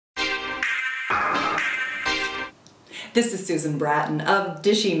This is Susan Bratton of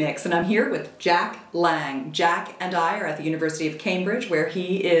Dishy Mix, and I'm here with Jack Lang. Jack and I are at the University of Cambridge, where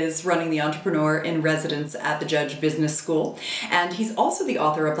he is running the Entrepreneur in Residence at the Judge Business School. And he's also the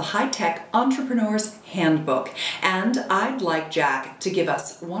author of the High Tech Entrepreneurs Handbook. And I'd like Jack to give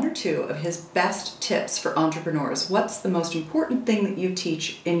us one or two of his best tips for entrepreneurs. What's the most important thing that you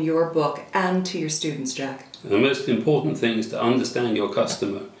teach in your book and to your students, Jack? The most important thing is to understand your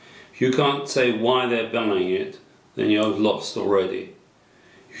customer. If you can't say why they're buying it, then you're lost already.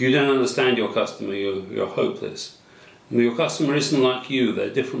 If you don't understand your customer, you're hopeless. And your customer isn't like you. They're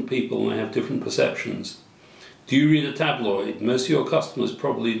different people and they have different perceptions. Do you read a tabloid? Most of your customers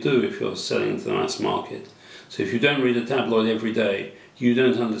probably do if you're selling to the mass market. So if you don't read a tabloid every day, you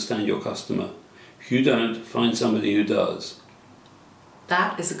don't understand your customer. If you don't, find somebody who does.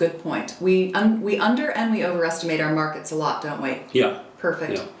 That is a good point. We under and we overestimate our markets a lot, don't we? Yeah.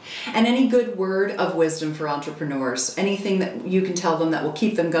 Perfect. Yeah. And any good word of wisdom for entrepreneurs? Anything that you can tell them that will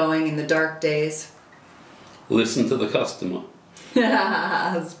keep them going in the dark days? Listen to the customer.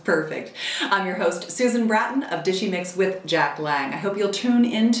 That's perfect. I'm your host, Susan Bratton of Dishy Mix with Jack Lang. I hope you'll tune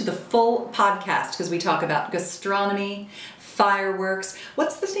in to the full podcast because we talk about gastronomy, fireworks.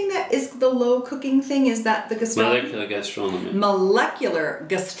 What's the thing that is the low cooking thing? Is that the gastronomy? Molecular gastronomy. Molecular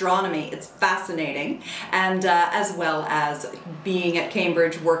gastronomy. It's fascinating. And as well as being at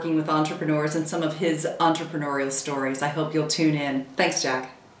Cambridge, working with entrepreneurs and some of his entrepreneurial stories. I hope you'll tune in. Thanks,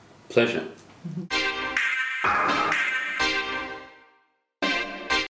 Jack. Pleasure.